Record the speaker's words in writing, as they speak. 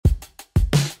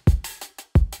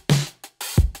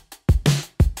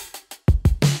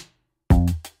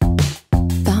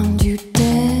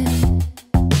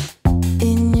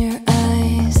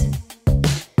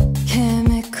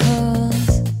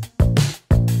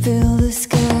fill the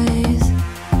skies.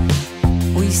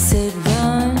 We said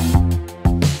run,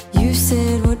 you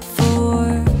said what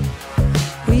for?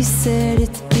 We said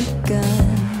it's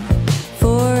begun.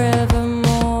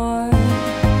 Forevermore,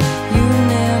 you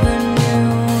never knew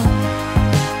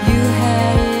you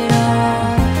had it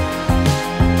all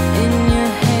in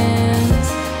your hands.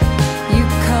 You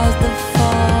caused the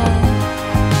fall,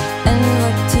 and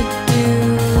what to do,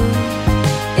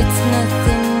 it's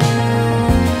nothing new.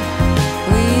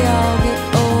 We all get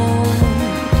old,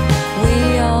 we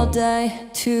all die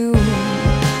too.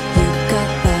 You got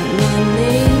that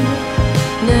money,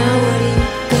 now what are you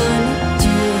gonna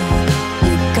do?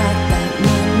 You got that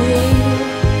money,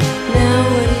 now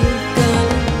what are you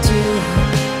gonna do?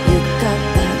 You got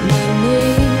that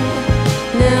money,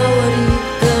 now what are you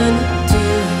gonna do?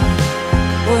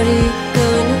 What are you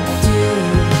gonna do?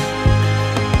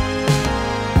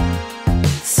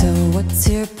 So what's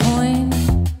your point?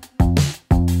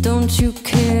 Don't you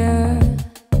care?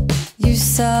 You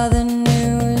saw the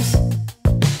news,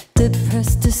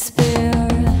 depressed despair,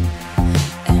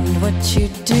 and what you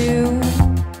do,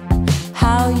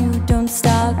 how you don't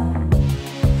stop.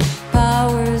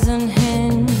 Powers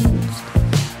unhinged,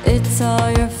 it's all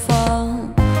your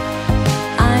fault.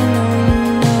 I know you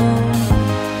know,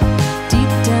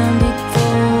 deep down, deep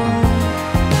full.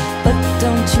 But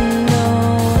don't you know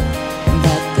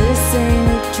that this ain't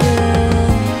a drill?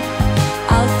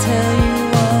 I'll tell you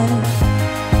what,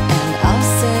 and I'll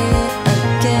say it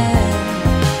again.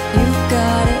 You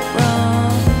got it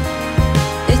wrong,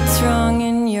 it's wrong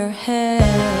in your head.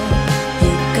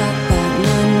 You got that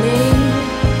money,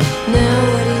 now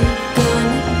what are you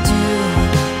gonna do?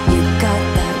 You got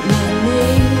that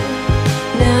money,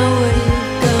 now what are you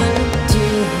gonna do?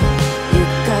 You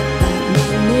got that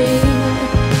money,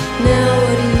 now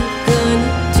what are you gonna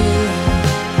do?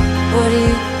 What are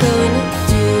you gonna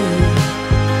do?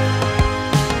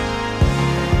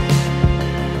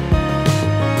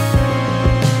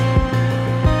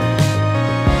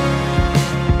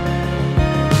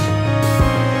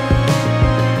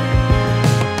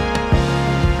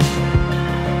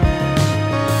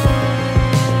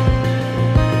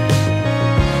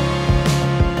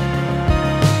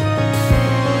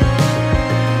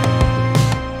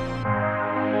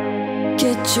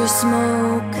 Get your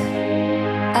smoke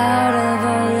out of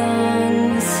our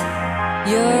lungs.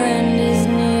 Your end is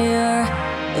near.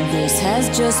 This has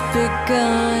just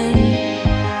begun.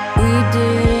 We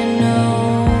didn't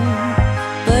know,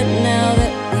 but now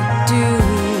that we do,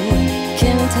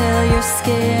 can tell you're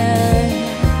scared.